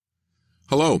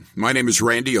Hello, my name is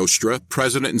Randy Ostra,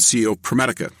 President and CEO of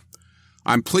ProMedica.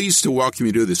 I'm pleased to welcome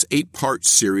you to this 8-part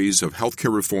series of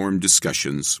healthcare reform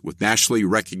discussions with nationally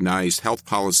recognized health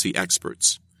policy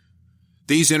experts.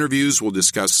 These interviews will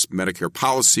discuss Medicare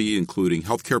policy, including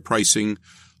healthcare pricing,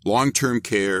 long-term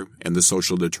care, and the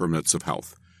social determinants of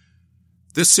health.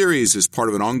 This series is part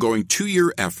of an ongoing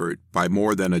 2-year effort by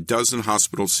more than a dozen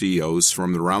hospital CEOs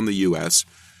from around the U.S.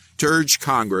 to urge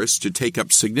Congress to take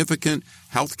up significant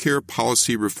healthcare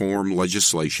policy reform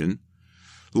legislation,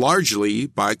 largely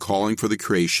by calling for the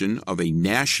creation of a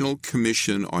National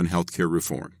Commission on Healthcare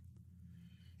Reform.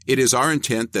 It is our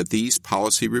intent that these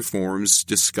policy reforms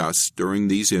discussed during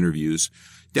these interviews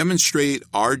demonstrate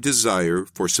our desire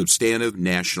for substantive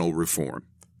national reform.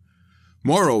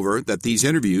 Moreover, that these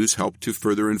interviews help to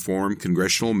further inform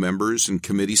congressional members and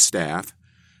committee staff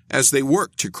as they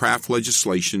work to craft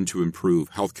legislation to improve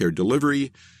healthcare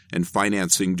delivery and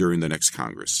financing during the next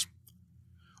Congress.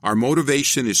 Our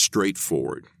motivation is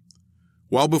straightforward.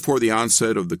 Well before the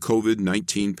onset of the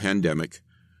COVID-19 pandemic,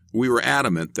 we were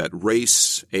adamant that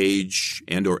race, age,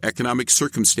 and/or economic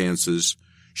circumstances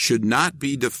should not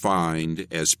be defined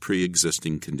as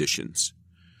pre-existing conditions.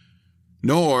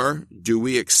 Nor do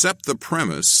we accept the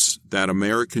premise that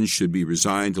Americans should be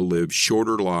resigned to live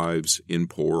shorter lives in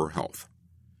poorer health.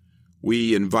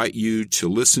 We invite you to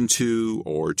listen to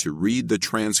or to read the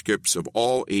transcripts of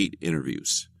all 8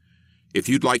 interviews. If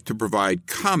you'd like to provide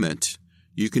comment,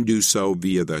 you can do so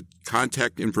via the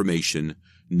contact information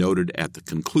noted at the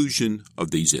conclusion of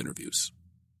these interviews.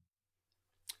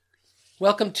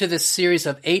 Welcome to this series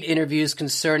of 8 interviews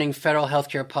concerning federal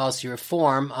healthcare policy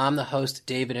reform. I'm the host,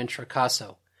 David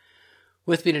Introcaso.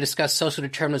 With me to discuss social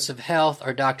determinants of health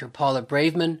are Dr. Paula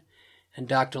Braveman and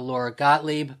Dr. Laura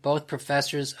Gottlieb, both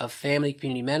professors of family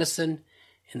community medicine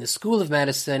in the School of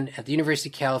Medicine at the University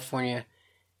of California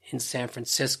in San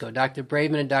Francisco. Dr.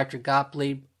 Braveman and Dr.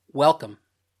 Gottlieb, welcome.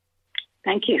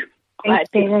 Thank you. Glad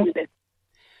to do this.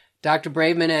 Dr.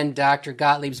 Braveman and Dr.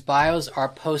 Gottlieb's bios are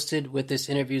posted with this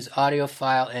interview's audio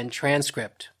file and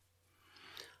transcript.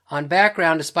 On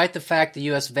background, despite the fact the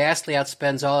U.S. vastly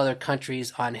outspends all other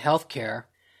countries on health care,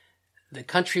 the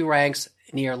country ranks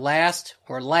near last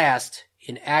or last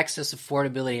in access,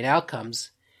 affordability, and outcomes,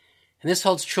 and this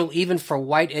holds true even for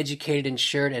white, educated,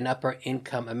 insured, and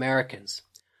upper-income Americans.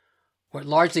 What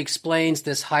largely explains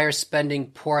this higher spending,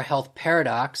 poor health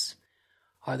paradox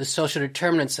are the social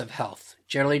determinants of health,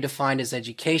 generally defined as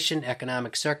education,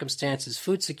 economic circumstances,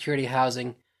 food security,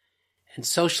 housing, and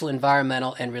social,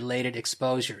 environmental, and related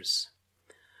exposures.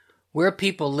 Where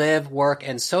people live, work,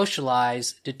 and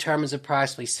socialize determines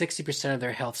approximately 60% of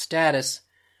their health status,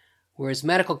 whereas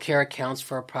medical care accounts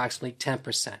for approximately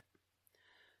 10%.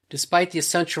 Despite the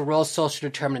essential role social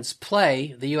determinants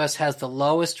play, the U.S. has the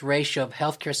lowest ratio of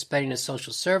healthcare spending to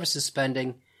social services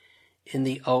spending in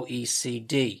the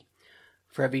OECD.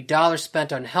 For every dollar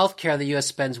spent on healthcare, the U.S.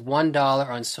 spends $1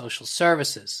 on social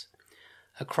services.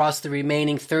 Across the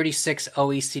remaining 36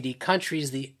 OECD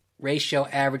countries, the ratio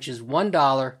averages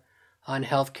 $1 on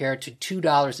healthcare to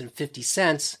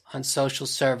 $2.50 on social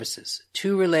services.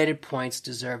 2 related points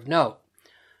deserve note.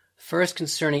 First,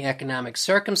 concerning economic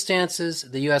circumstances,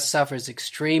 the U.S. suffers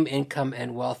extreme income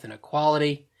and wealth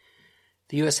inequality.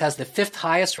 The U.S. has the 5th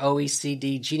highest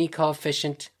OECD Gini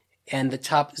coefficient, and the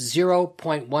top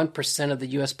 0.1% of the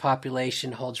U.S.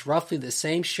 population holds roughly the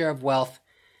same share of wealth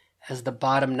as the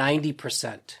bottom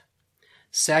 90%.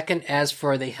 Second, as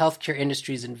for the healthcare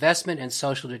industry's investment in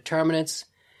social determinants,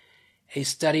 a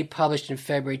study published in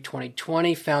February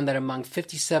 2020 found that among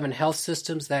 57 health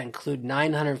systems that include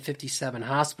 957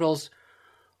 hospitals,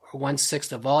 or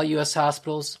 1/6 of all U.S.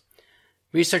 hospitals,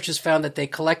 researchers found that they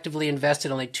collectively invested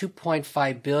only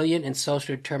 $2.5 billion in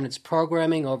social determinants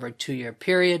programming over a 2-year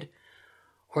period,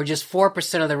 or just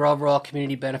 4% of their overall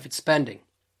community benefit spending.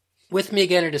 With me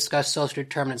again to discuss social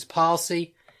determinants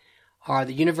policy are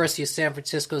the University of San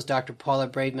Francisco's Dr. Paula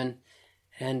Braveman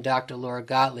and Dr. Laura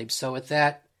Gottlieb. So with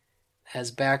that as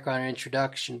background and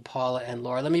introduction, Paula and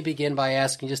Laura, let me begin by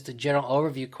asking just a general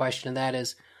overview question, and that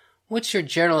is, what's your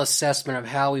general assessment of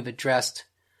how we've addressed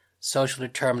social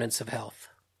determinants of health?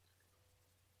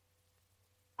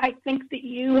 I think that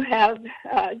you have,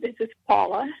 this is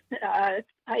Paula,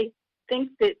 I think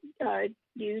that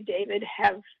you, David,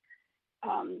 have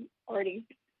already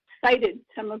cited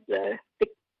some of the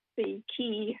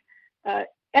key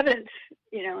evidence,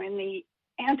 in the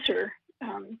answer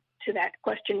to that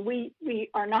question. We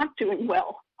are not doing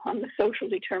well on the social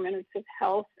determinants of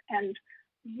health, and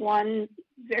one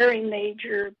very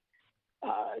major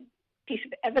piece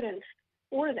of evidence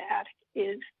for that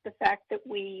is the fact that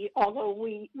although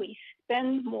we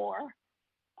spend more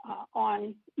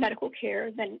on medical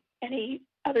care than any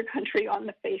other country on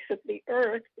the face of the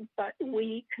earth, but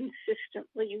we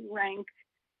consistently rank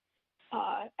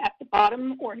at the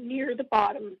bottom or near the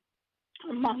bottom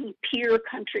among peer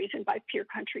countries. And by peer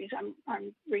countries,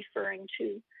 I'm referring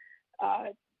to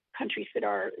countries that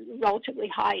are relatively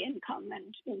high income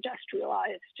and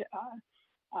industrialized,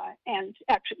 and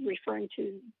actually referring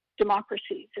to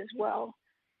democracies as well.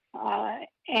 I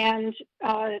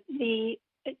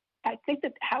think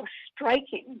that how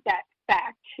striking that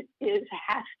fact is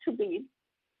has to lead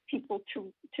people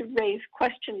to raise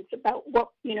questions about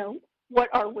what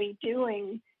are we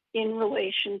doing in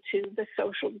relation to the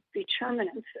social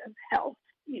determinants of health,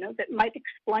 that might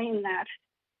explain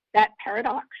that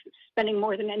paradox of spending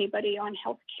more than anybody on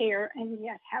health care and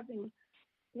yet having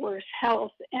worse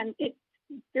health. And it's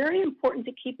very important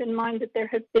to keep in mind that there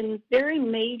have been very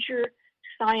major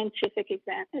scientific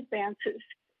advances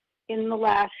in the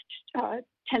last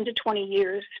 10 to 20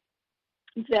 years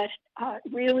that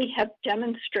really have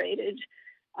demonstrated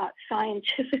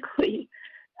scientifically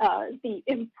the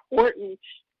important,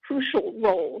 crucial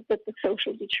role that the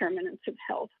social determinants of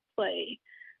health play.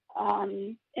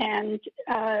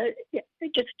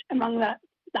 Just among the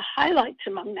highlights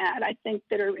among that, I think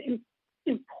that are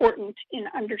important in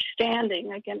understanding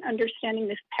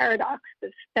this paradox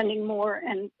of spending more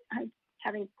and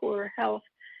having poorer health,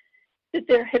 that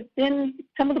there have been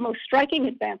some of the most striking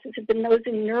advances have been those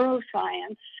in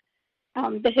neuroscience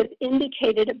that have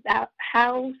indicated about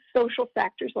how social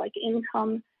factors like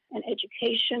income and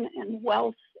education and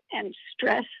wealth and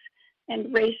stress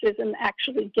and racism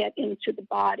actually get into the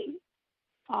body.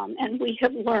 And we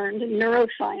have learned, and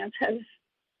neuroscience has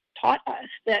taught us,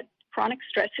 that chronic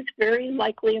stress is very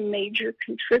likely a major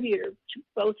contributor to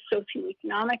both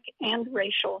socioeconomic and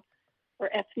racial or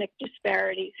ethnic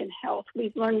disparities in health.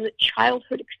 We've learned that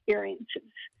childhood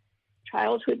experiences,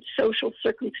 childhood social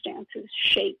circumstances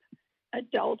shape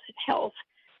adult health.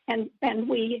 And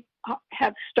we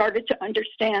have started to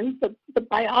understand the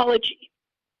biology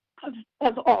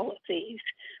of all of these.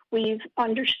 We've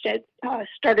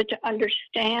started to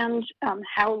understand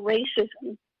how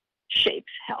racism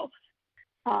shapes health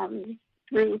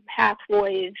through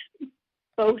pathways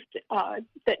both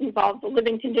that involve the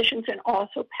living conditions and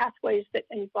also pathways that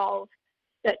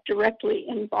directly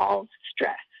involve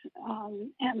stress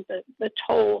and the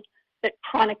toll that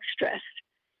chronic stress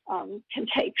can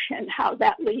take, and how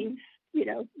that leads,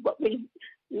 what we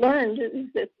learned is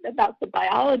that about the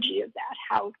biology of that,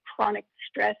 how chronic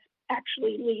stress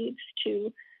actually leads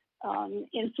to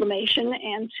inflammation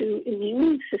and to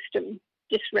immune system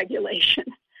dysregulation,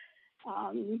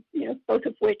 both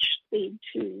of which lead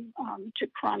to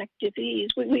chronic disease.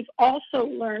 We've also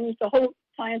learned the whole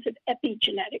science of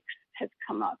epigenetics has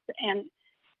come up, and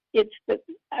it's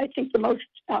I think the most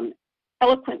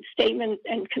eloquent statement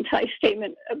and concise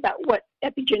statement about what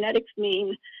epigenetics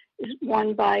mean is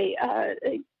one by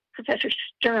Professor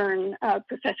Stern,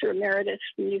 Professor Emeritus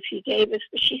from UC Davis.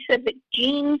 She said that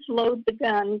genes load the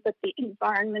gun, but the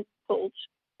environment pulls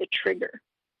the trigger.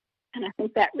 And I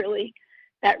think that really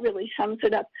sums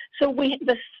it up. So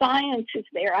the science is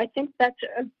there. I think that's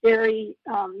a very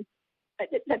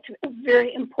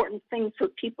important thing for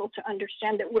people to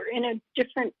understand, that we're in a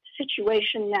different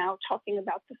situation now, talking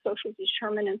about the social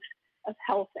determinants of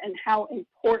health and how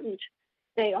important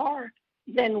they are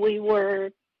than we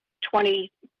were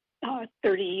 20,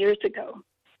 30 years ago.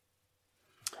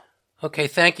 Okay,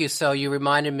 thank you. So you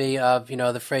reminded me of,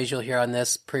 the phrase you'll hear on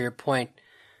this, per your point,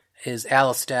 is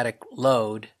allostatic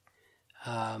load.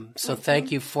 So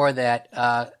thank you for that.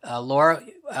 Laura,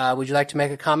 would you like to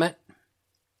make a comment?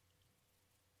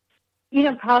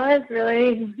 Paula is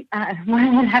really one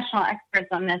of the national experts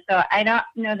on this, so I don't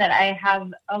know that I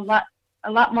have a lot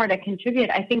more to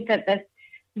contribute. I think that this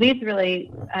leads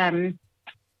really, to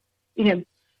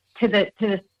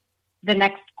the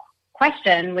next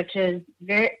question, which is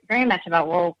very, very much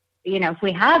about, if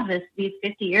we have these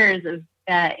 50 years of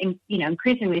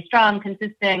increasingly strong,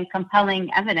 consistent,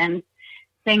 compelling evidence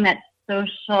saying that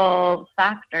social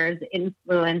factors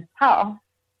influence health,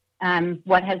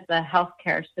 what has the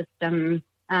healthcare system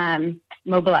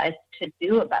mobilized to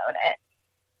do about it?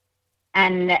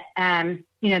 And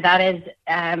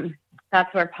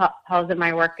that's where Paul's and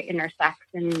my work intersects,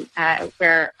 and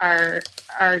where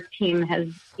our team has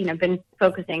been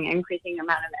focusing an increasing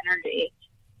amount of energy.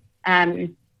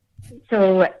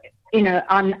 So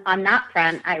on that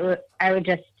front, I would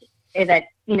just say that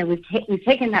we've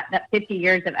taken that 50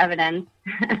 years of evidence,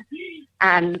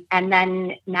 and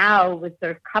then now was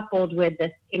sort of coupled with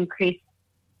this increased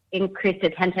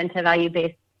attention to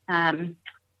value-based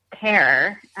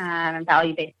care,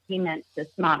 value-based payment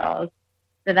models,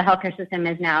 So the healthcare system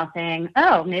is now saying,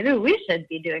 oh, maybe we should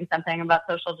be doing something about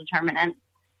social determinants.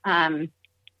 And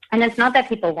it's not that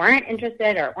people weren't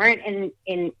interested or weren't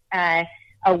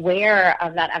aware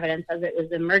of that evidence as it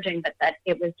was emerging, but that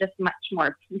it was just much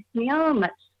more piecemeal,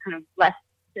 much kind of less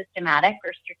systematic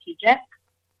or strategic.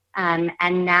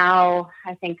 And now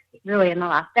I think really in the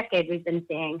last decade, we've been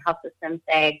seeing health systems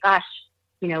say, gosh,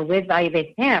 with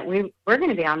value-based payment, we're going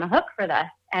to be on the hook for this.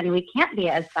 And we can't be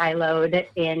as siloed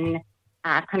in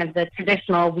kind of the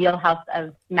traditional wheelhouse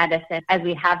of medicine as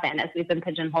we have been, as we've been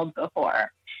pigeonholed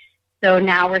before. So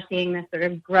now we're seeing this sort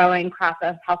of growing crop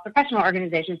of health professional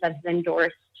organizations that have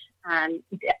endorsed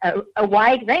a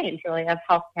wide range, really, of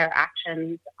healthcare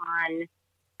actions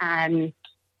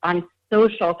on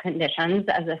social conditions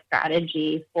as a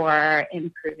strategy for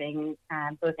improving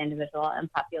both individual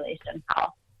and population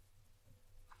health.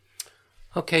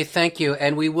 Okay, thank you.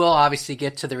 And we will obviously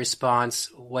get to the response,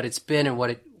 what it's been and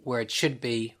where it should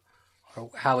be, or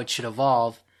how it should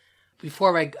evolve.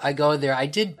 Before I go there, I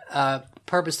did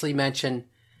purposely mention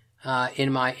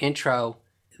in my intro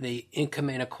the income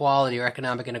inequality or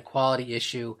economic inequality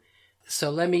issue. So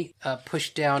let me push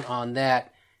down on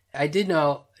that. I did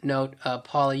note,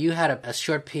 Paula, you had a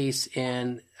short piece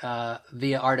in via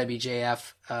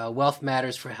RWJF, Wealth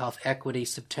Matters for Health Equity,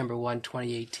 September 1,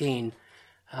 2018.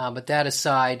 But that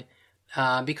aside,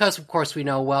 because of course we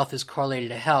know wealth is correlated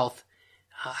to health,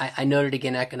 I noted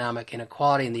again economic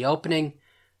inequality in the opening.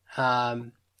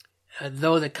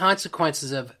 Though the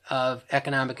consequences of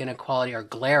economic inequality are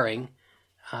glaring,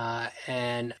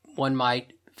 and one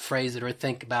might phrase it or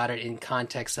think about it in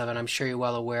context of, and I'm sure you're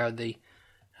well aware of the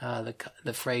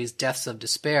phrase deaths of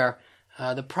despair,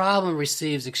 the problem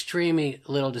receives extremely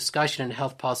little discussion in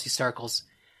health policy circles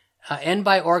and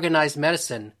by organized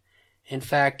medicine. In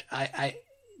fact,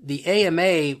 the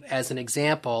AMA, as an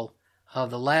example of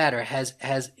the latter,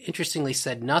 has interestingly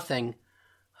said nothing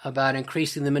about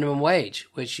increasing the minimum wage,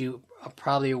 which you are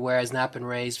probably aware has not been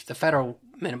raised. The federal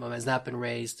minimum has not been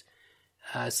raised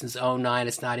since 2009.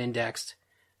 It's not indexed.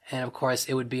 And of course,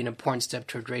 it would be an important step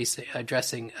to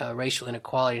addressing racial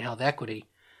inequality and health equity.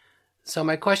 So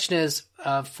my question is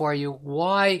for you,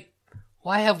 why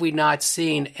have we not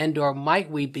seen, and/or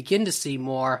might we begin to see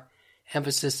more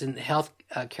emphasis in health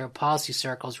care policy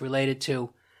circles related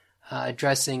to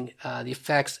addressing the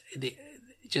effects,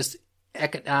 just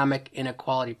economic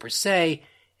inequality per se,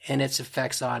 and its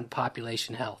effects on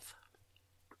population health?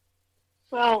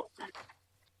 Well,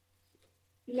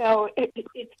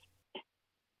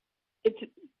 it's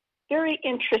very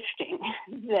interesting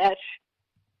that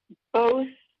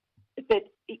that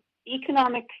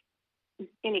economic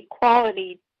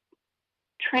inequality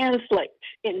translates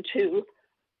into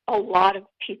a lot of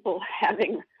people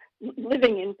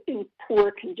living in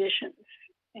poor conditions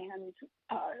and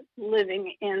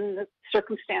living in the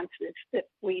circumstances that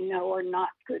we know are not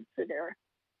good for their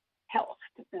health.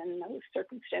 And those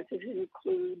circumstances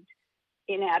include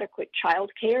inadequate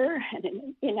child care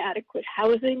and inadequate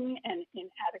housing and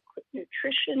inadequate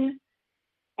nutrition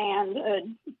and a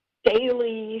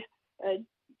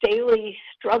daily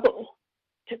struggle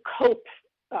to cope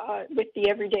with the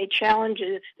everyday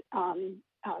challenges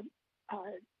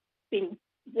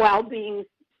while being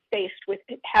faced with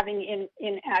having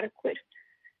inadequate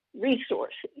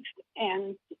resources.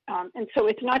 And so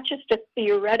it's not just a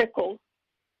theoretical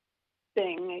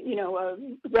thing, a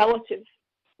relative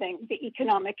thing, the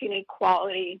economic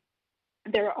inequality.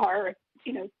 There are,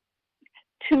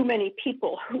 too many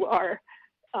people who are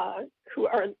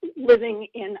living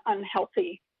in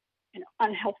unhealthy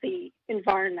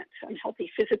environments,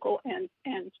 unhealthy physical and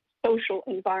social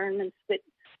environments that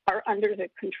are under the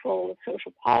control of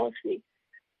social policy.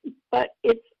 But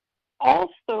it's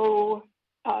also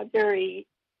very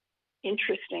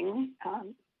interesting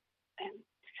and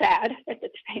sad at the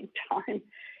same time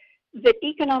that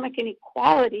economic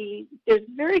inequality, there's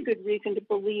very good reason to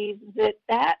believe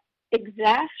that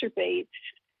exacerbates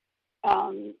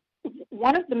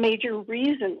one of the major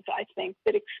reasons, I think,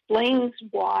 that explains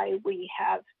why we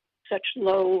have such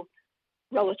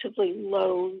relatively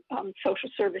low social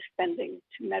service spending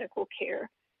to medical care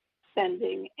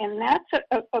spending. And that's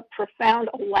a profound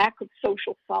lack of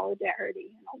social solidarity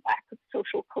and a lack of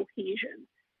social cohesion.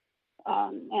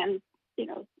 And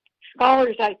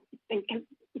scholars, I think, have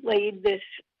laid this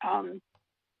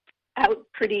out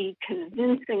pretty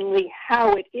convincingly,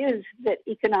 how it is that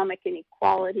economic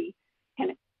inequality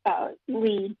can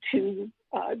lead to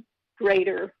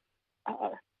greater,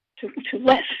 to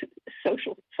less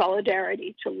social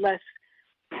solidarity, to less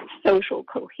social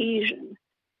cohesion.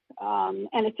 And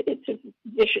it's a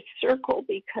vicious circle,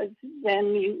 because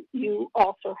then you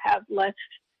also have less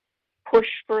push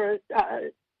for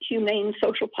humane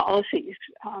social policies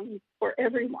for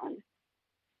everyone.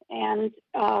 And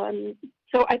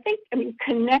so I think,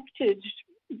 connected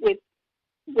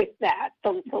with that,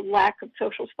 the lack of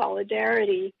social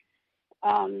solidarity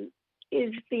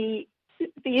is the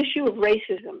issue of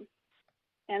racism.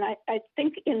 And I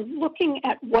think in looking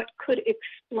at what could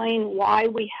explain why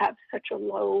we have such a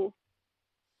low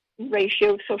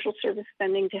ratio of social service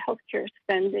spending to healthcare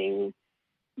spending,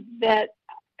 that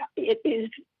it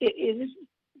is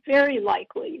very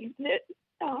likely that,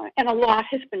 and a lot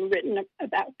has been written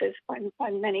about this by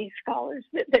many scholars,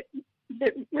 that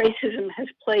racism has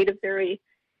played a very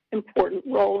important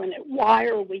role in it. Why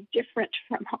are we different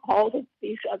from all of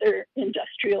these other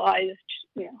industrialized,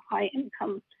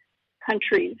 high-income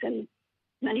countries? And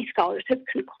many scholars have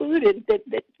concluded that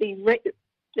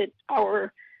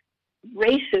our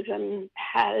racism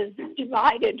has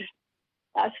divided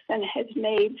us and has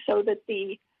made so that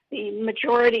the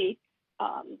majority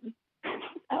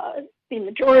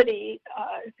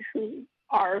who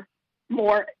are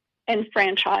more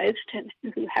enfranchised and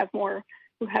who have more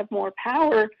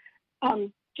power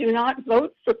do not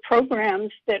vote for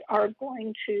programs that are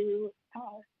going to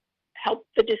help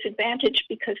the disadvantaged,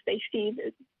 because they see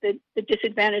the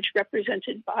disadvantage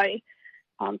represented by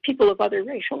people of other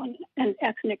racial and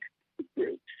ethnic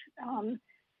groups.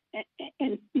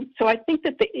 And so I think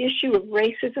that the issue of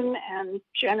racism and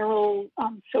general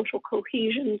social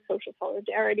cohesion, social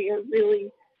solidarity are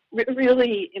really,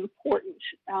 really important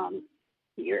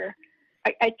here.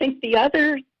 I think the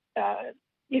other,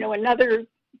 another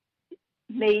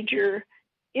major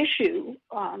issue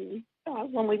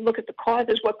when we look at the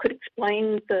causes, what could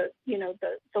explain the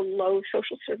low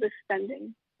social service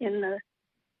spending in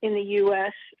the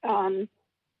U.S.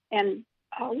 And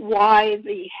why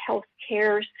the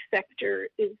healthcare sector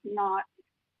is not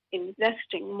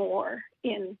investing more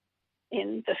in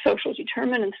the social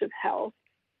determinants of health,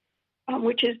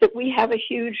 which is that we have a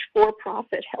huge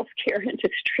for-profit healthcare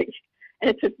industry, and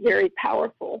it's a very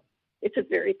powerful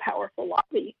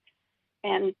lobby,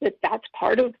 and that's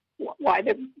part of why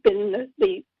there's been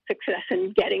the success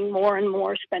in getting more and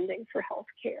more spending for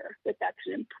healthcare. That's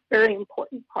a very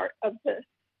important part of the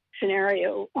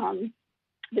scenario.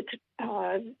 It's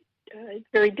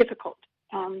very difficult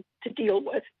to deal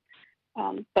with,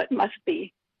 but must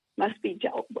be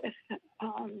dealt with.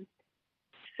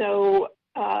 So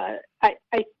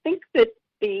I think that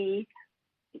the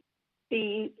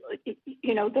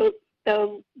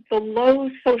low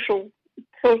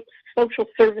social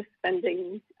service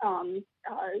spending,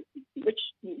 which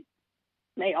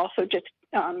may also just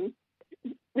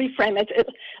reframe it as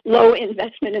low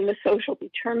investment in the social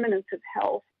determinants of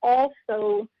health.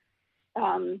 Also,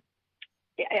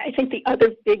 I think the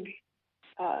other big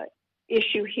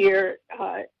issue here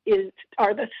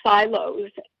are the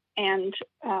silos, and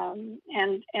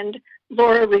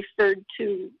Laura referred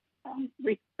to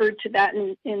that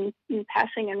in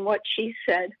passing in what she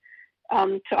said.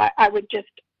 So I would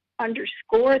just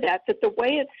underscore that the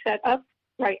way it's set up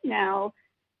right now,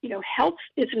 health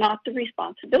is not the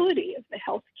responsibility of the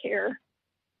healthcare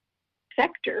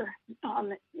sector.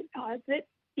 That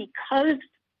because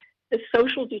the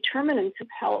social determinants of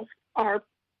health are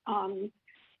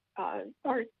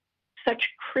such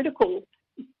critical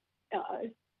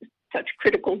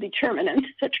determinants,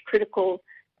 such critical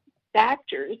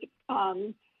factors,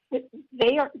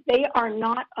 they are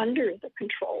not under the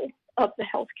control of the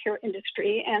healthcare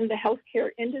industry, and the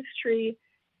healthcare industry,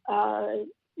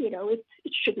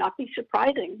 it should not be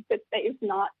surprising that they've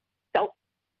not felt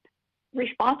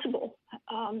responsible.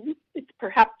 It's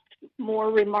perhaps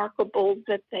more remarkable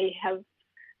that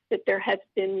there has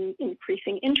been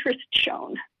increasing interest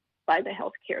shown by the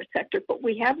healthcare sector, but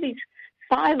we have these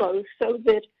silos so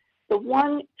that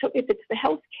if it's the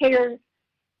healthcare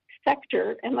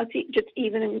sector, and let's just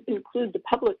even include the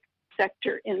public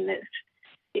sector in this,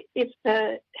 if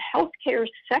the healthcare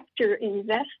sector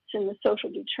invests in the social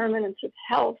determinants of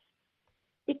health,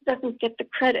 it doesn't get the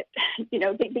credit. The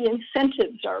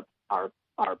incentives are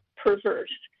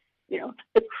perverse.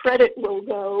 The credit will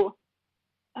go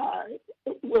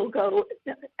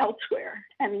elsewhere,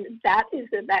 and that is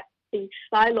that the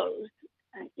silos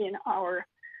in our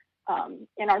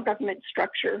government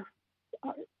structure,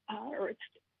 or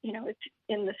it's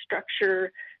in the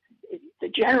structure, the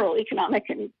general economic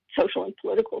and social and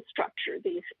political structure.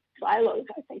 These silos,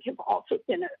 I think, have also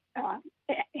been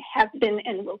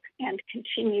and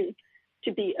continue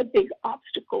to be a big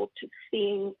obstacle to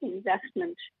seeing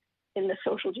investment in the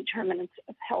social determinants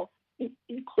of health,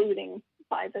 including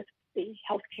by the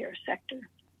healthcare sector.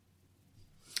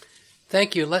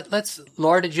 Thank you.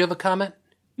 Laura, did you have a comment?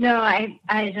 No, I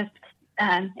just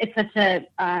it's such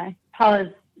a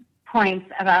Paula's points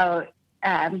about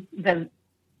the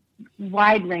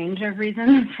wide range of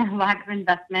reasons for lack of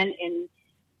investment in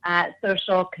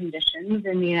social conditions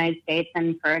in the United States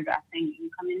and for addressing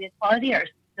income inequality are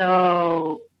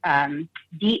so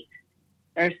deep.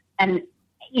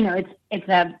 It's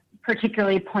a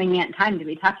particularly poignant time to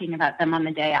be talking about them on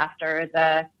the day after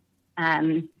the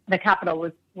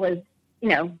Capitol was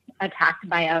attacked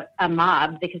by a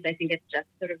mob, because I think it just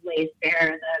sort of lays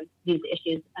bare these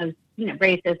issues of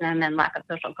racism and lack of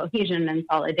social cohesion and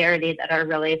solidarity that are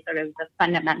really sort of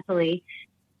fundamentally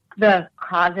the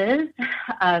causes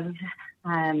of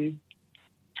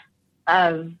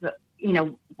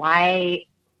why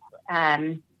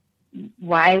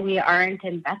we aren't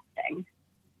investing.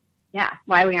 Yeah,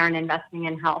 why we aren't investing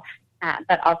in health,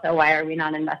 but also why are we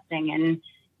not investing in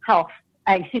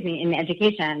in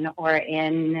education or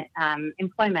in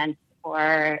employment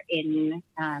or in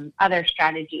other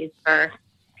strategies for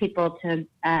people to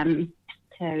have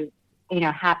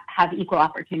equal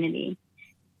opportunity.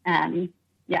 Paul,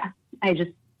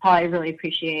 I really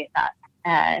appreciate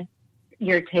that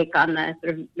your take on the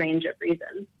sort of range of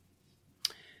reasons.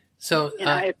 So,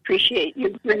 I appreciate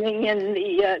you bringing in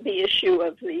the issue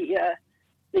of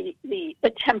the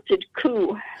attempted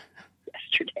coup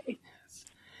yesterday.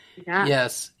 Yeah.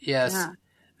 Yes. Yeah.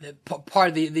 Part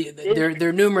of there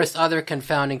are numerous other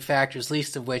confounding factors,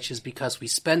 least of which is because we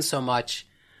spend so much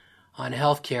on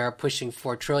healthcare, pushing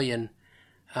 $4 trillion.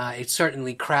 It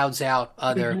certainly crowds out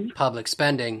other public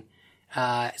spending.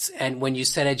 And when you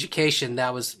said education,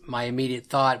 that was my immediate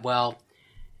thought. Well,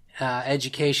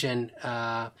 education,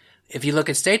 if you look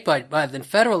at state budget, but then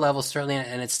federal level certainly,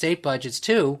 and at state budgets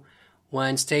too,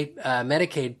 when state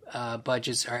Medicaid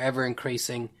budgets are ever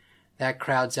increasing, that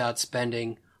crowds out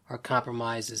spending or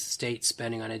compromises state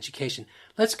spending on education.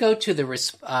 Let's go to the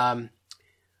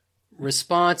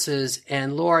responses.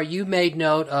 And Laura, you made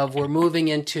note of we're moving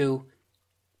into,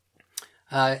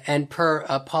 and per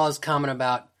Paula's comment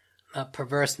about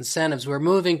perverse incentives, we're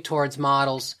moving towards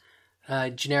models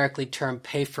generically termed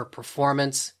pay for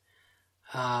performance,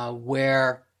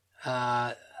 where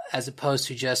as opposed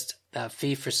to just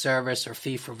fee for service or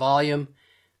fee for volume,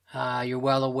 you're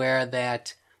well aware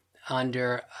that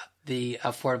under the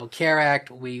Affordable Care Act,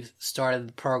 we've started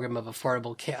the program of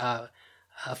affordable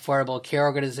care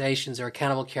organizations, or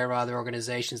accountable care rather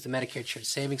organizations, the Medicare Shared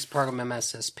Savings Program,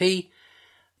 MSSP,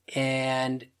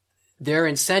 and they're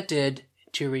incented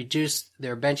to reduce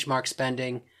their benchmark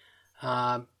spending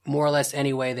more or less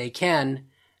any way they can.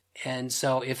 And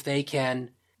so if they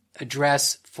can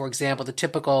address, for example, the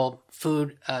typical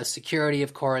food security,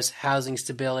 of course, housing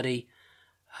stability,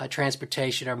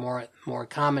 transportation are more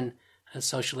common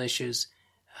social issues,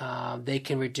 they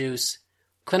can reduce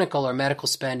clinical or medical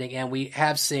spending. And we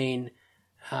have seen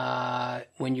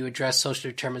when you address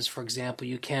social determinants, for example,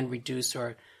 you can reduce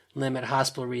or limit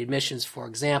hospital readmissions, for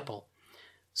example.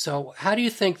 So how do you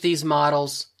think these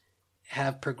models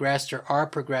have progressed or are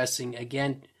progressing,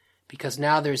 again, because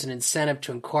now there's an incentive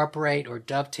to incorporate or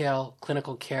dovetail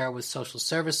clinical care with social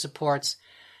service supports?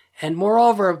 And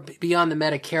moreover, beyond the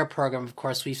Medicare program, of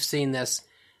course, we've seen this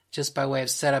just by way of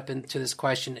setup into this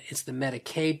question. It's the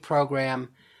Medicaid program.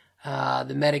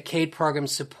 The Medicaid program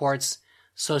supports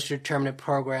social determinant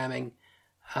programming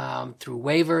through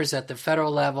waivers at the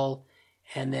federal level,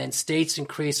 and then states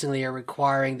increasingly are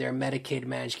requiring their Medicaid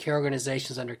managed care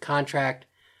organizations under contract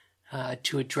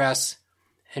to address.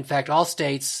 In fact, all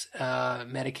states'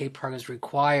 Medicaid programs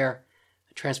require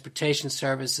transportation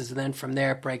services, and then from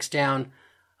there it breaks down.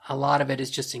 A lot of it is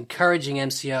just encouraging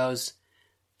MCOs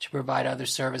to provide other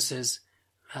services.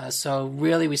 So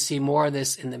really we see more of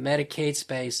this in the Medicaid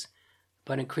space,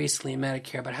 but increasingly in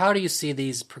Medicare. But how do you see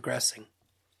these progressing?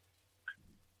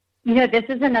 This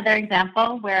is another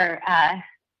example where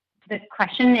the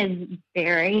question is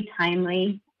very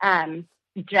timely.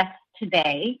 Just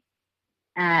today,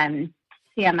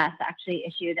 CMS actually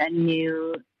issued a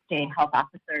new state health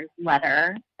officers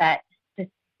letter that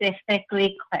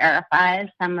specifically clarifies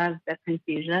some of the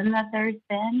confusion that there's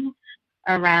been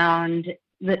around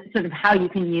the sort of how you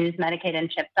can use Medicaid and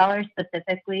CHIP dollars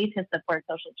specifically to support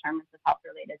social determinants of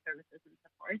health-related services and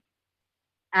supports.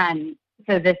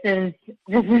 So this is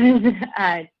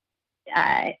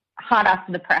hot off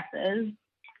the presses.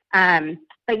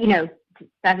 But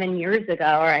 7 years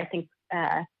ago, or I think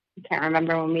I can't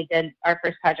remember when we did our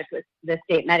first project with the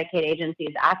state Medicaid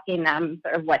agencies, asking them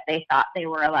sort of what they thought they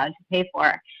were allowed to pay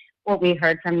for. What we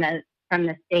heard from the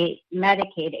state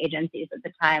Medicaid agencies at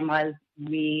the time was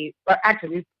we heard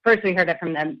it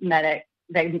from the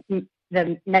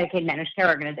Medicaid managed care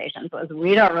organizations was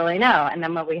we don't really know. And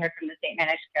then what we heard from the state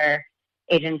managed care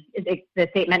the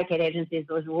state Medicaid agencies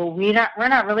was, well, we're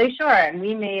not really sure, and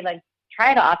we may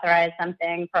try to authorize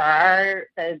something for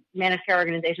the managed care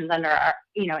organizations under our,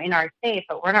 in our state,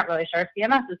 but we're not really sure if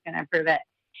CMS is going to approve it.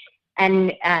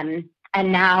 And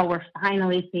now we're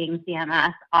finally seeing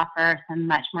CMS offer some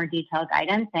much more detailed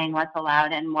guidance saying what's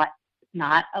allowed and what's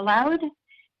not allowed.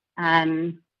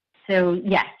 So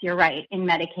yes, you're right. In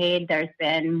Medicaid, there's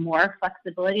been more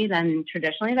flexibility than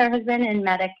traditionally there has been in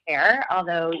Medicare,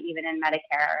 although even in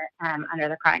Medicare, under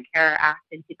the Chronic Care Act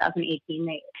in 2018,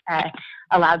 they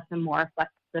allowed some more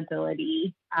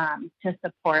flexibility to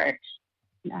support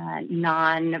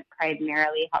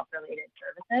non-primarily health-related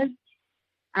services.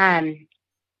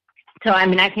 So,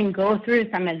 I can go through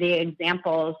some of the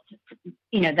examples,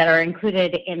 that are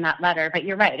included in that letter, but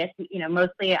you're right. It's,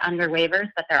 mostly under waivers,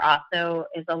 but there also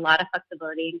is a lot of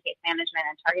flexibility in case management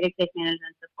and targeted case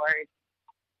management support.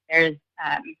 There's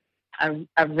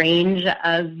a range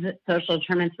of social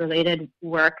determinants related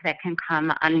work that can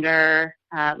come under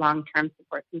long-term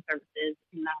supports and services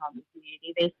in the home and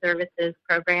community-based services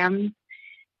programs.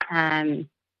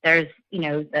 There's,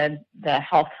 the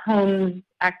health homes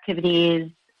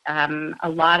activities. A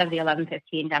lot of the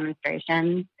 1115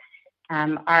 demonstrations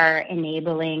are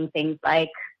enabling things like,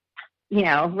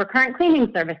 recurrent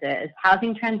cleaning services,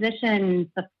 housing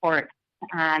transition support,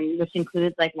 which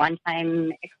includes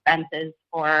one-time expenses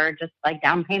for just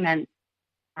down payments.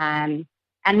 And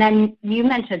then you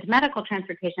mentioned medical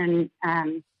transportation,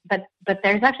 but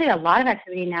there's actually a lot of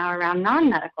activity now around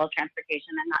non-medical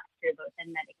transportation, and that's true both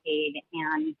in Medicaid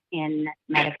and in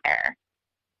Medicare.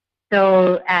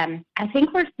 So I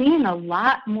think we're seeing a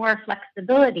lot more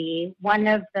flexibility. One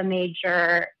of the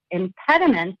major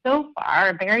impediments so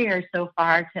far, barriers so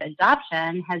far to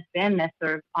adoption, has been this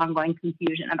sort of ongoing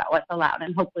confusion about what's allowed,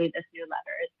 and hopefully this new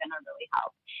letter is going to really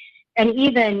help. And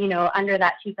even, under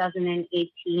that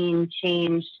 2018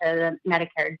 change to the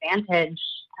Medicare Advantage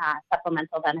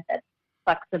supplemental benefits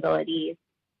flexibility,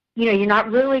 you're not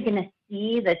really going to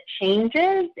see the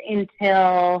changes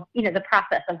until, the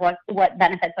process of what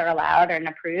benefits are allowed and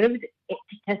approved. It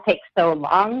just takes so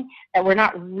long that we're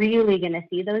not really going to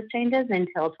see those changes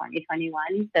until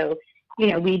 2021. So,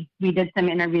 we did some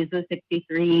interviews with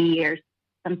 63 or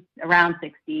around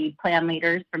 60 plan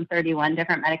leaders from 31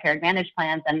 different Medicare Advantage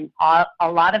plans, and a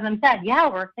lot of them said, yeah,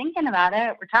 we're thinking about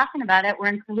it, we're talking about it, we're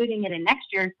including it in next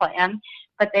year's plan,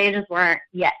 but they just weren't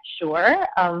yet sure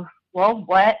of, well,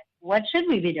 what should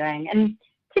we be doing? And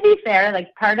to be fair,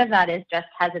 part of that is just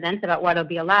hesitance about what will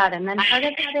be allowed, and then part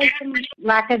of that is some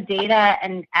lack of data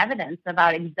and evidence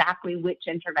about exactly which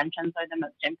interventions are the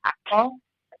most impactful.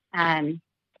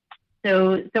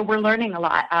 So we're learning a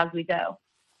lot as we go.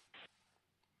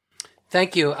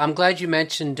 Thank you. I'm glad you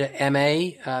mentioned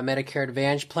MA, Medicare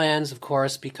Advantage plans, of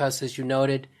course, because as you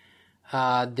noted,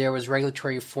 there was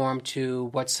regulatory reform to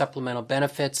what supplemental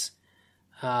benefits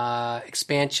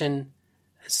expansion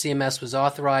CMS was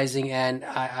authorizing, and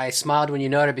I smiled when you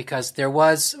noted, because there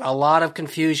was a lot of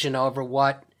confusion over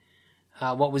what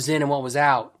was in and what was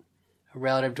out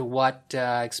relative to what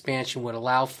expansion would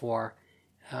allow for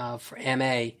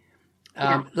MA.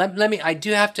 Yeah.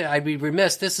 I'd be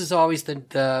remiss. This is always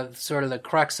the sort of the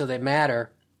crux of the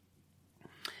matter.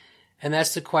 And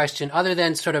that's the question, other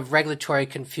than sort of regulatory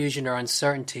confusion or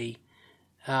uncertainty,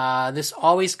 this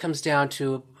always comes down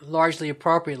to, largely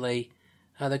appropriately,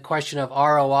 the question of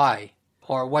ROI,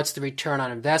 or what's the return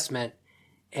on investment.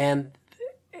 And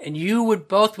you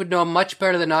both would know much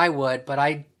better than I would, but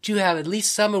I do have at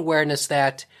least some awareness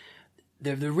that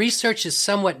the research is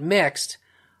somewhat mixed,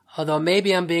 although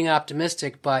maybe I'm being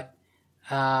optimistic, but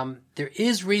there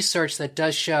is research that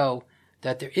does show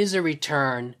that there is a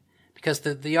return, because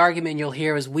the argument you'll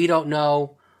hear is we don't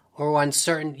know, or we're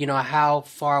uncertain, how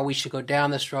far we should go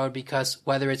down this road, because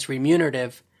whether it's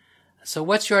remunerative. So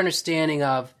what's your understanding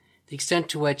of the extent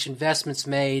to which investments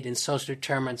made in social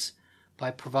determinants by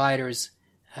providers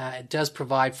does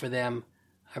provide for them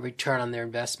a return on their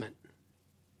investment?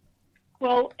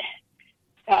 Well,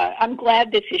 I'm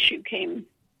glad this issue came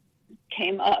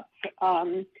up.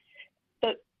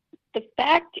 The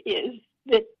fact is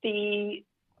that the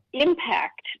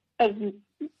impact of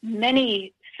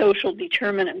many social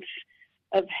determinants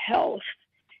of health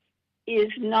is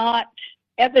not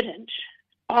evident,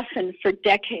 often for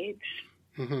decades,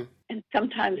 mm-hmm. and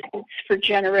sometimes it's for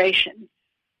generations.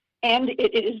 And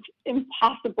it is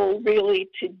impossible, really,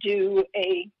 to do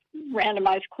a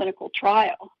randomized clinical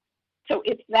trial. So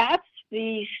if that's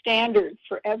the standard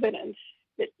for evidence,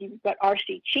 that you've got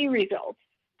RCT results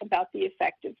about the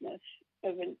effectiveness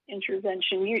of an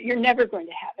intervention, you're never going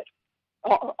to have it,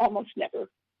 or almost never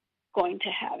going to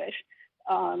have it.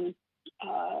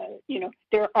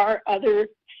 there are other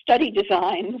study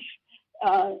designs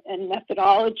and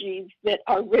methodologies that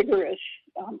are rigorous.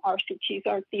 RCTs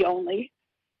aren't the only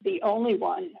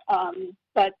one,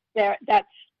 but that's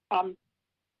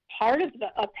part of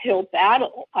the uphill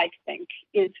battle. I think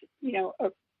is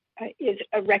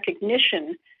a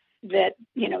recognition that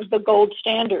the gold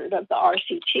standard of the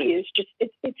RCT is just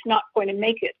it's not going to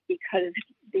make it because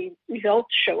the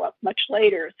results show up much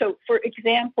later. So, for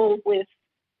example, with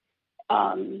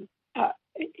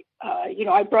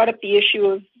I brought up the issue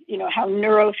of how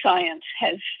neuroscience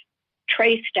has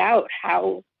traced out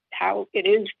how it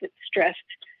is that stress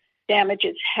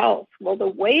damages health. Well, the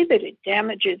way that it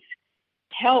damages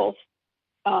health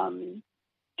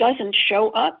doesn't show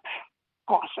up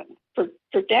often for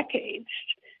decades.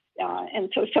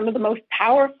 And so some of the most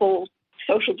powerful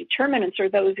social determinants are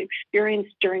those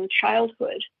experienced during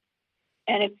childhood.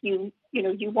 And if you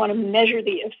want to measure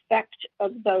the effect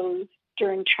of those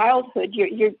during childhood,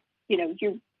 you're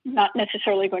not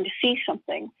necessarily going to see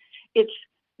something. It's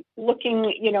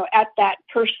looking, at that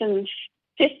person's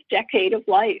fifth decade of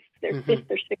life, their fifth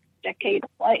or sixth decade of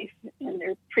life, and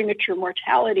their premature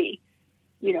mortality,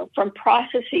 from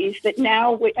processes that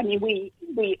now we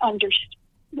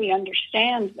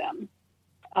understand them,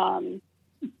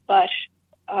 but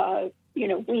I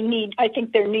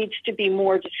think there needs to be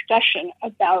more discussion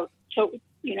about so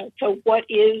what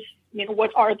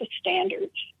are the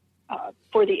standards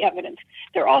for the evidence.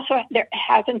 There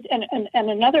hasn't, and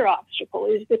another obstacle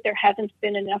is that there hasn't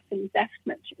been enough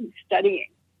investment in studying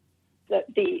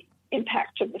the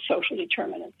impact of the social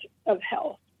determinants of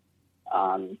health,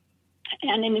 and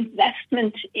an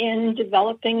investment in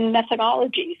developing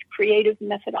methodologies, creative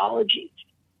methodologies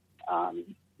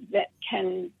that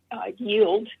can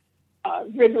yield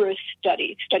rigorous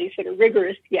studies that are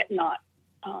rigorous yet not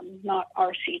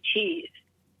RCTs.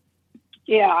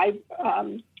 Yeah, I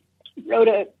wrote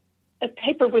a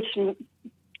paper with some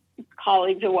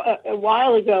colleagues a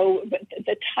while ago, but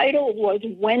the title was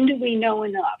 "When Do We Know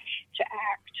Enough to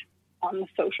Act on the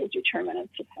Social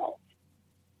Determinants of Health?"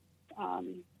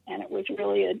 And it was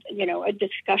really a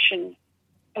discussion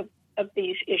of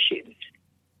these issues.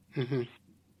 Mm-hmm.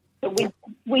 So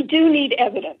we do need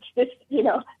evidence. This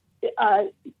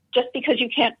just because you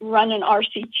can't run an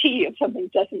RCT of something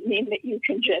doesn't mean that you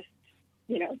can just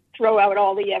throw out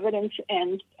all the evidence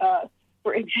and,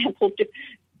 for example,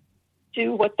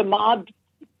 do what the mob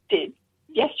did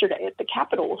yesterday at the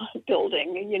Capitol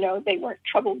building. They weren't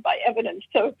troubled by evidence.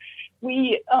 So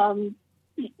we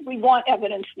want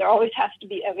evidence. There always has to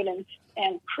be evidence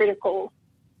and critical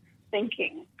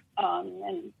thinking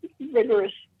and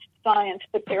rigorous science.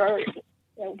 But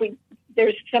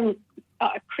there's some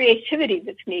creativity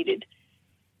that's needed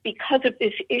because of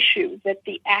this issue that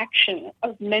the action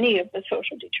of many of the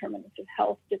social determinants of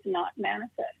health does not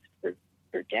manifest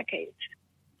for decades.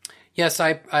 Yes,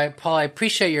 Paul, I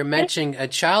appreciate your mentioning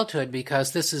childhood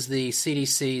because this is the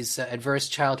CDC's Adverse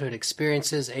Childhood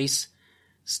Experiences, ACE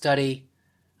study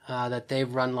that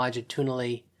they've run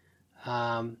longitudinally.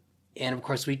 And of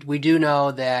course, we do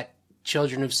know that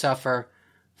children who suffer,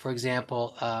 for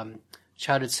example,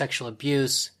 childhood sexual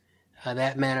abuse,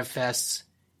 that manifests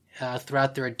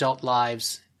throughout their adult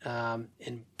lives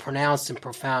in pronounced and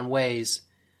profound ways,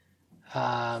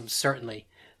 certainly.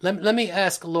 Let me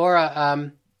ask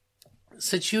Laura,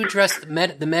 since you addressed the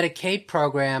Medicaid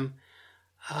program,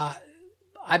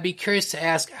 I'd be curious to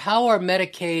ask, how are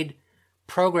Medicaid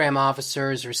program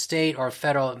officers or state or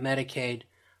federal Medicaid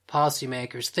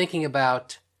policymakers thinking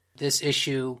about this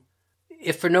issue?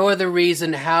 If for no other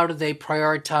reason, how do they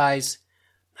prioritize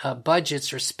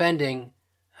budgets or spending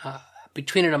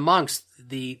between and amongst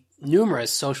the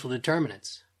numerous social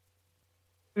determinants?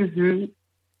 Mm-hmm.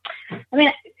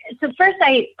 So first,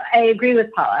 I agree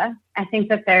with Paula. I think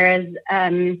that there is,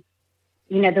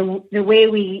 the way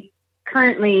we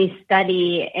currently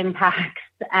study impacts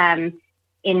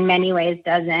in many ways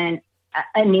doesn't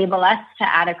enable us to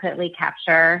adequately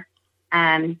capture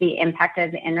the impact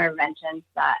of the interventions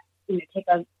that take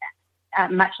a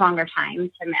much longer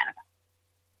time to manifest.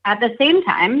 At the same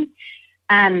time,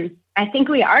 I think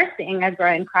we are seeing a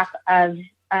growing crop of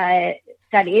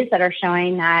studies that are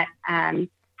showing that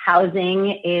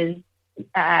housing is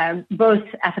both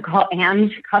ethical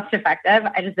and cost effective.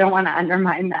 I just don't want to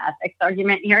undermine the ethics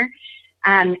argument here.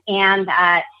 And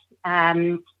that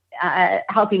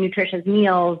healthy, nutritious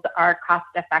meals are cost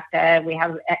effective.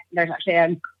 There's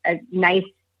actually a nice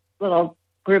little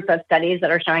group of studies that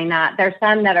are showing that. There's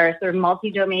some that are sort of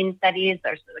multi-domain studies.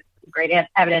 There's great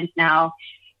evidence now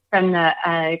from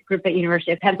the group at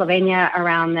University of Pennsylvania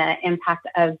around the impact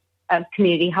of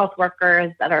community health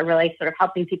workers that are really sort of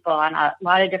helping people on a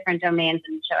lot of different domains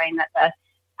and showing that the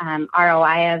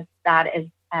ROI of that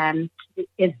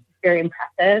is very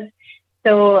impressive.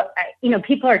 So,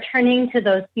 people are turning to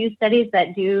those few studies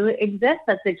that do exist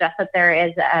that suggest that there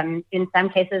is, in some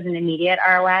cases, an immediate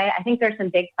ROI. I think there's some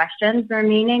big questions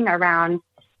remaining around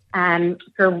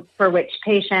for which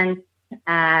patients,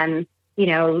 it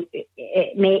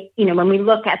may, when we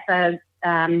look at the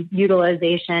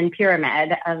utilization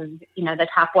pyramid of, the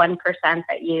top 1%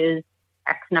 that use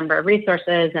X number of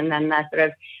resources, and then the sort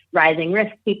of rising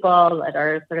risk people that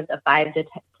are sort of the 5 to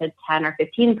 10 or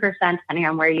 15%, depending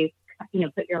on where you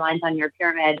put your lines on your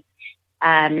pyramid,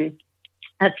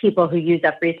 of people who use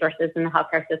up resources in the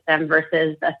healthcare system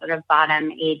versus the sort of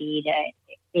bottom 80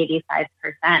 to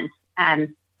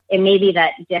 85%. It may be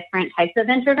that different types of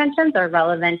interventions are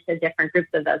relevant to different groups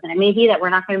of those. And it may be that we're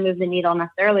not going to move the needle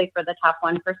necessarily for the top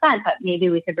 1%, but maybe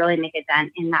we could really make a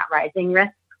dent in that rising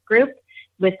risk group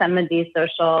with some of these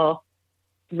social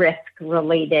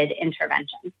risk-related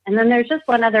interventions. And then there's just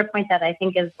one other point that I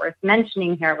think is worth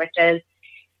mentioning here, which is,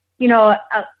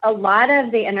 a lot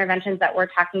of the interventions that we're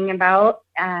talking about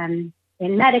in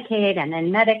Medicaid and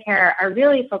in Medicare are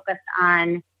really focused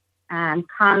on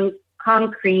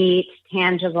concrete,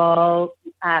 tangible,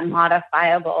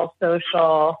 modifiable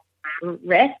social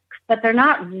risks, but they're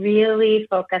not really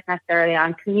focused necessarily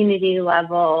on community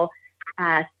level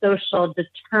social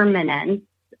determinants,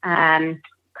 kind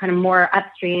of more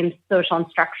upstream social and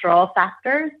structural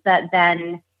factors that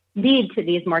then lead to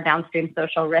these more downstream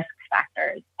social risk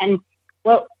factors. And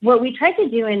what we tried to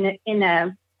do in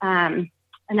a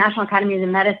National Academies of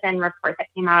Medicine report that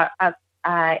came out of,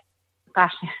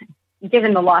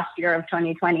 given the lost year of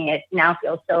 2020, it now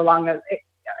feels so long ago,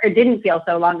 or didn't feel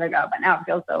so long ago, but now it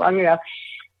feels so long ago.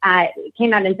 It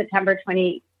came out in September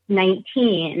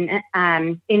 2019,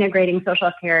 integrating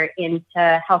social care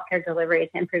into healthcare delivery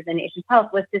to improve the nation's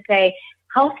health, was to say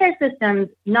healthcare systems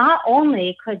not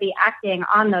only could be acting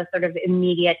on those sort of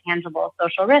immediate, tangible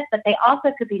social risks, but they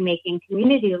also could be making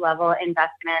community level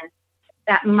investments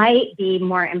that might be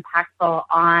more impactful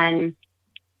on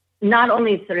not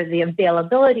only sort of the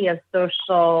availability of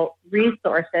social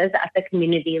resources at the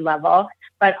community level,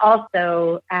 but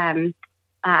also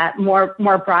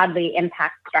more broadly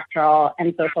impact structural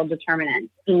and social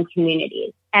determinants in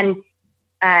communities. And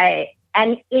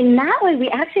in that way, we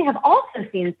actually have also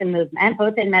seen some movement,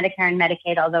 both in Medicare and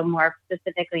Medicaid, although more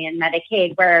specifically in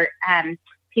Medicaid, where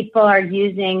people are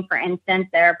using, for instance,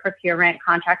 their procurement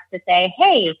contracts to say,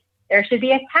 hey, there should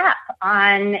be a cap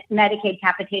on Medicaid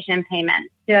capitation payments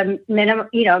to a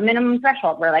minimum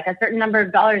threshold where like a certain number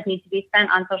of dollars need to be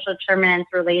spent on social determinants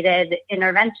related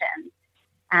interventions,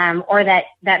 or that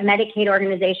Medicaid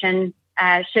organizations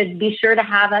should be sure to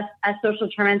have a social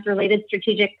determinants related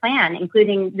strategic plan,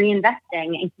 including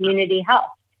reinvesting in community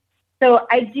health. So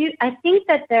I think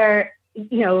that there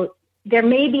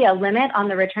may be a limit on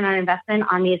the return on investment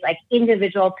on these like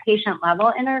individual patient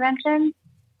level interventions.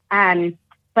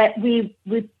 But we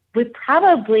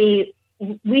probably,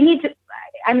 we need to,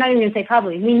 I'm not even going to say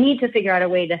probably, we need to figure out a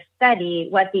way to study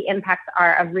what the impacts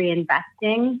are of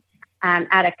reinvesting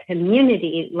at a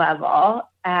community level.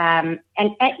 And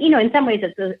in some ways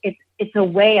it's a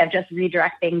way of just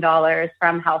redirecting dollars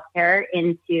from healthcare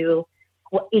into,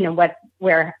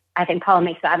 where I think Paula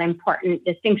makes that important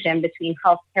distinction between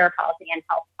healthcare policy and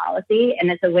health policy.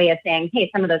 And it's a way of saying, hey,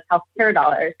 some of those healthcare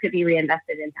dollars could be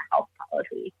reinvested into health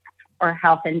policy or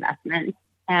health investments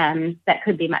that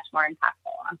could be much more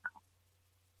impactful on health.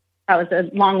 That was a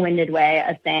long-winded way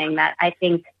of saying that I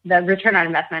think the return on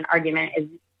investment argument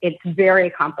it's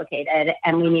very complicated,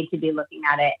 and we need to be looking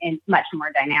at it in much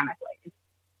more dynamic ways.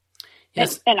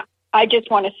 Yes. And I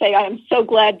just want to say I am so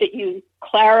glad that you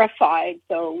clarified,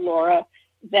 though, Laura,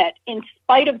 that in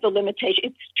spite of the limitation,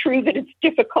 it's true that it's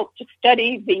difficult to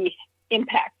study the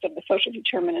impacts of the social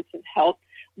determinants of health,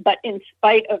 but in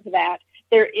spite of that,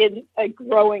 there is a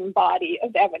growing body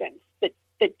of evidence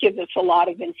that gives us a lot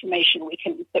of information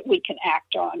that we can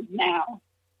act on now.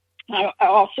 I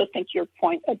also think your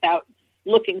point about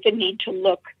the need to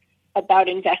look about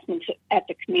investments at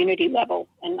the community level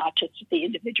and not just at the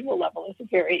individual level is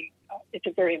it's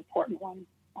a very important one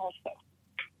also.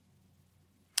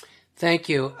 Thank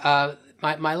you.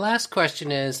 My last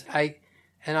question is,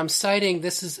 I'm citing,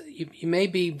 this is, you may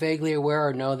be vaguely aware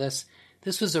or know this.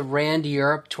 This was a RAND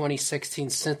Europe 2016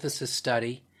 synthesis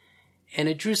study, and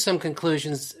it drew some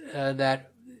conclusions that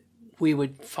we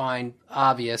would find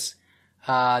obvious.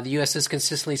 The U.S. has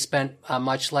consistently spent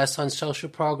much less on social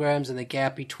programs, and the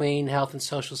gap between health and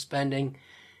social spending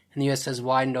in the U.S. has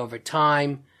widened over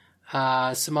time.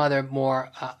 Some other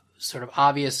more sort of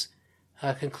obvious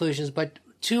conclusions, but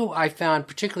two I found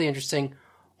particularly interesting.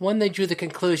 One, they drew the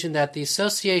conclusion that the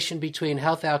association between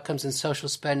health outcomes and social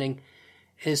spending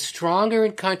is stronger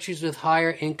in countries with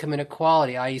higher income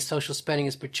inequality, i.e. social spending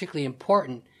is particularly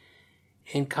important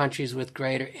in countries with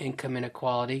greater income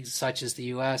inequality, such as the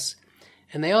U.S.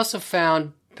 And they also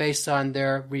found, based on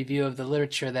their review of the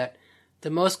literature, that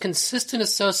the most consistent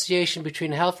association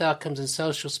between health outcomes and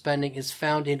social spending is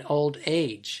found in old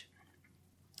age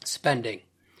spending,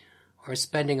 or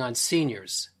spending on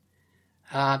seniors.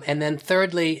 And then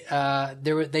thirdly,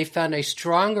 they found a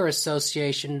stronger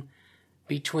association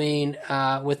between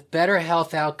with better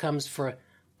health outcomes for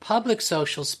public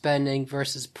social spending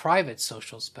versus private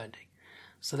social spending.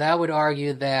 So that would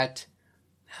argue that,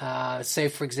 say,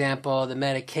 for example, the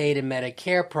Medicaid and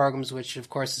Medicare programs, which of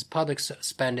course is public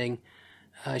spending,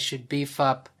 should beef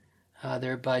up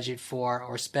their budget for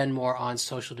or spend more on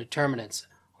social determinants,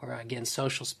 or again,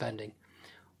 social spending.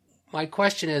 My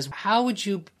question is, how would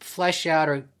you flesh out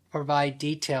or provide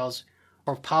details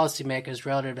for policymakers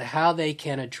relative to how they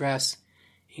can address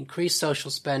increased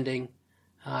social spending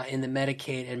in the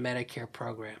Medicaid and Medicare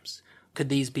programs? Could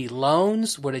these be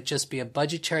loans? Would it just be a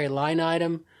budgetary line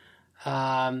item?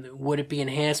 Would it be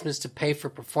enhancements to pay for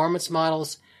performance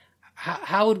models?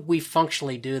 How would we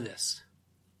functionally do this?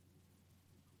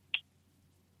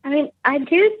 I mean,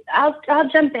 I'll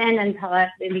jump in and tell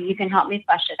us, maybe you can help me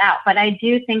flesh it out. But I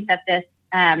do think that this,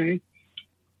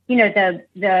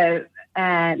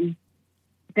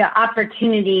 the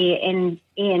opportunity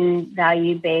in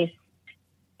value-based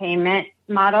payment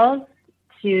models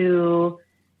to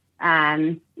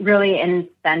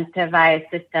really incentivize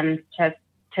systems to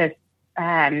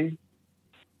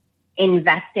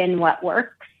invest in what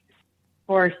works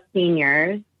for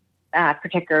seniors,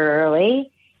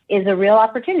 particularly, is a real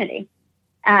opportunity.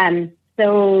 Yes,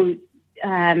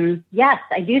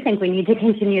 I do think we need to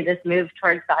continue this move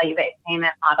towards value-based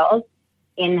payment models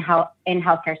in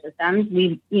healthcare systems.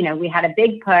 We had a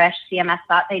big push. CMS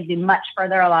thought they'd be much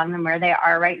further along than where they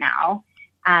are right now,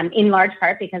 in large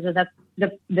part because of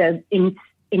the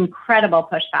incredible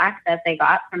pushback that they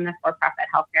got from the for-profit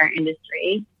healthcare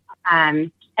industry,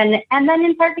 and then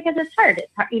in part because it's hard.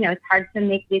 It's hard to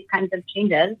make these kinds of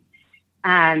changes.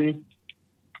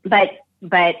 But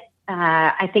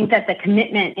I think that the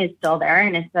commitment is still there,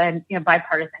 and it's a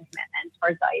bipartisan commitment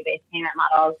towards value-based payment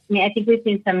models. I mean, I think we've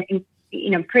seen some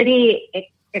pretty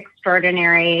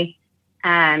extraordinary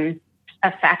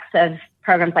effects of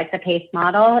programs like the PACE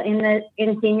model in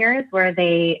seniors, where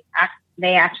they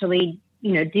actually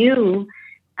do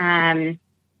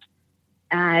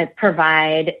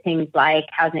provide things like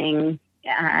housing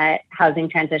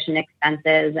transition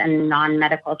expenses and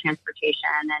non-medical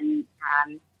transportation and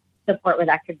support with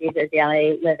activities of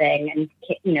daily living and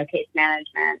case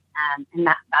management, and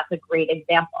that's a great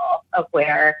example of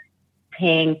where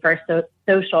paying for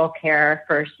social care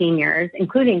for seniors,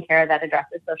 including care that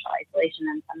addresses social isolation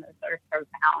and some of the sort of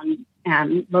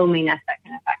profound loneliness that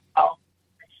can affect health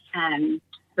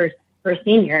for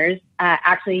seniors,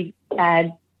 actually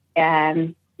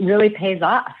really pays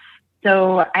off.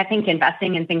 So I think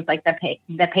investing in things like the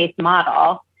PACE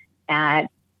model,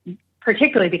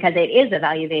 particularly because it is a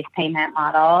value-based payment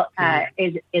model,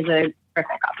 is a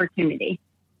terrific opportunity.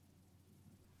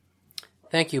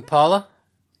 Thank you. Paula,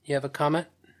 you have a comment?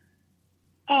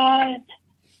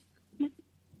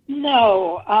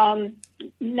 No,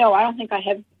 I don't think I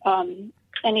have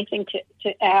anything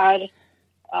to add,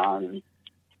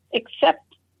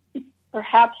 except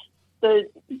perhaps the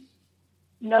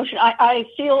notion. I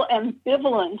feel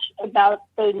ambivalent about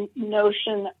the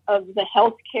notion of the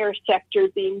healthcare sector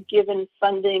being given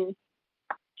funding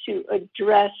to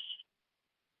address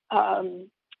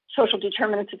social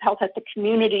determinants of health at the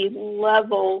community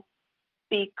level,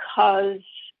 because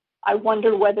I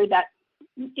wonder whether that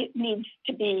it needs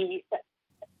to be,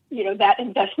 that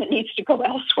investment needs to go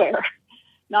elsewhere.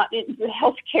 Not in the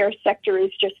healthcare sector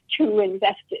is just too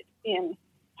invested in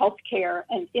healthcare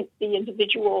and in the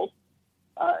individual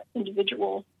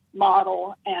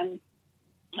model, and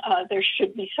there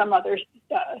should be some other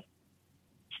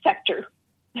sector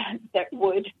that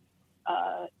would,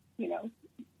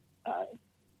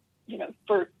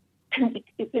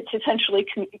 it's essentially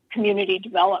community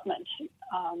development.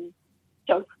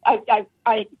 So I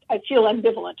feel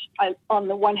ambivalent. On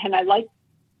the one hand, I like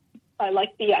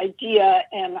the idea,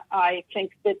 and I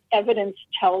think that evidence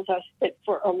tells us that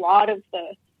for a lot of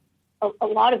the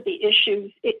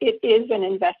issues, it is an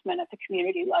investment at the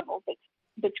community level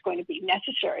that's going to be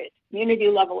necessary at the community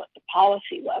level, at the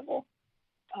policy level.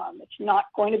 It's not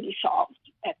going to be solved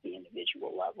at the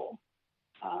individual level.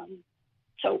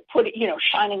 So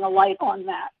shining a light on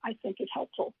that, I think, is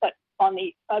helpful. But on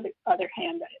the other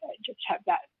hand, I just have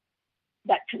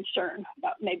that concern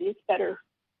about maybe it's better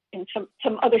in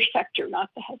some other sector, not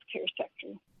the healthcare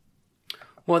sector.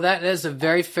 Well, that is a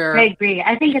very fair. I agree.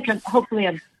 I think it's I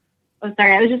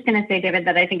was just going to say, David,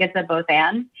 that I think it's a both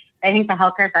and. I think the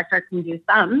healthcare sector can do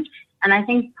some. And I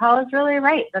think Paul is really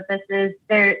right that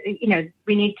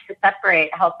we need to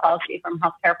separate health policy from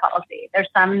healthcare policy. There's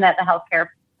some that the healthcare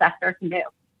sector can do.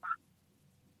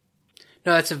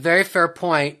 No, that's a very fair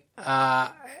point.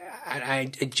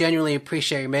 I genuinely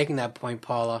appreciate you making that point,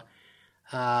 Paula,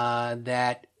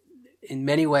 that in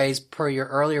many ways, per your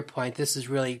earlier point, this is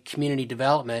really community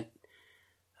development,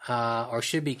 or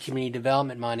should be community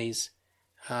development monies,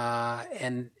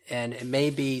 and it may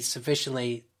be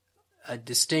sufficiently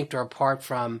distinct or apart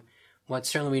from what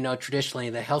certainly we know traditionally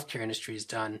the healthcare industry has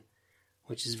done,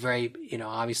 which is very,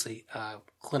 obviously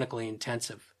clinically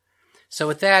intensive. So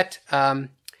with that,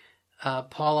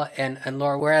 Paula and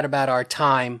Laura, we're at about our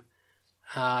time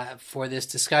for this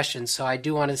discussion. So I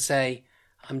do want to say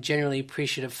I'm genuinely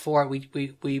appreciative for it.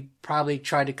 We probably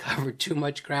tried to cover too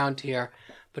much ground here,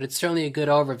 but it's certainly a good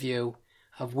overview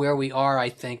of where we are, I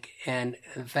think. And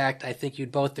in fact, I think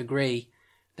you'd both agree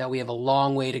that we have a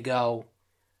long way to go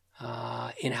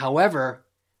in however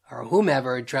or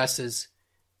whomever addresses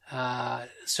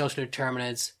social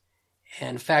determinants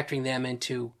and factoring them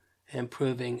into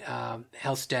improving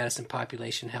health status and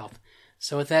population health.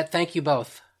 So with that, thank you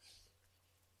both.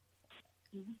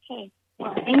 Okay.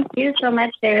 Well, thank you so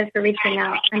much, David, for reaching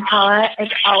out. And Paula,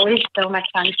 it's always so much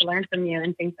fun to learn from you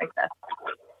and things like this.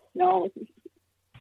 No,